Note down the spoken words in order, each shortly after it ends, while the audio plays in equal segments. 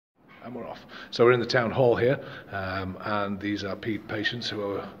And we're off. So we're in the town hall here, and these are patients who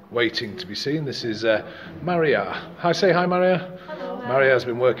are waiting to be seen. This is Maria. Hi, say hi, Maria. Hello. Maria has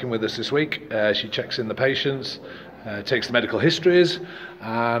been working with us this week. She checks in the patients, takes the medical histories,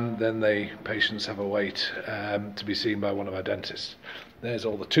 and then the patients have a wait to be seen by one of our dentists. There's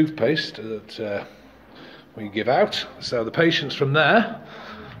all the toothpaste that we give out. So the patients from there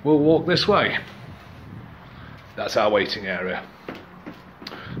will walk this way. That's our waiting area.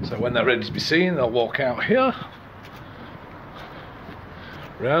 So when they're ready to be seen, they'll walk out here,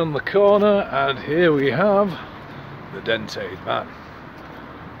 round the corner, and here we have the Dentaid van.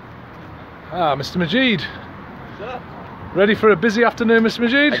 Ah, Mr. Majid. Sure. Ready for a busy afternoon, Mr.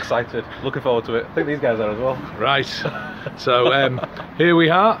 Majid? Excited, looking forward to it. I think these guys are as well. Right. So here we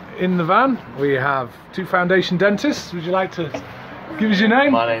are in the van. We have two foundation dentists. Would you like to give us your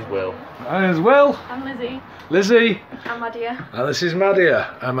name? My name's Will. My name's Will. I'm Lizzie. Lizzie. I'm Madia. And this is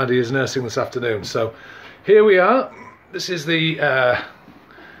Madia. And Madia is nursing this afternoon. So here we are. This is the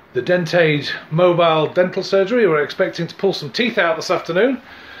Dentaid mobile dental surgery. We're expecting to pull some teeth out this afternoon.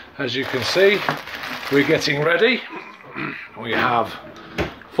 As you can see, we're getting ready. We have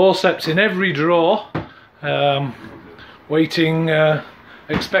forceps in every drawer, waiting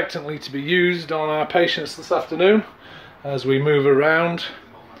expectantly to be used on our patients this afternoon. As we move around,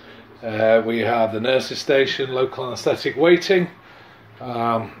 we have the nurses station, local anaesthetic waiting,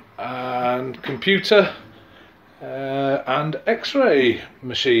 and computer, and x-ray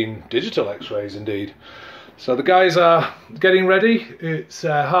machine, digital x-rays indeed. So the guys are getting ready. It's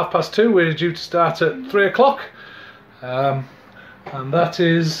 2:30. We're due to start at 3 o'clock. And that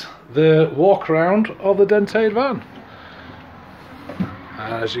is the walk around of the Dentaid van.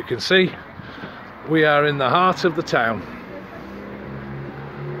 As you can see, we are in the heart of the town.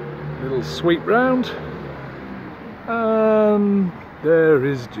 Little sweep round, and there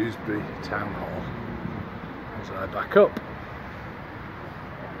is Dewsbury Town Hall. As I back up,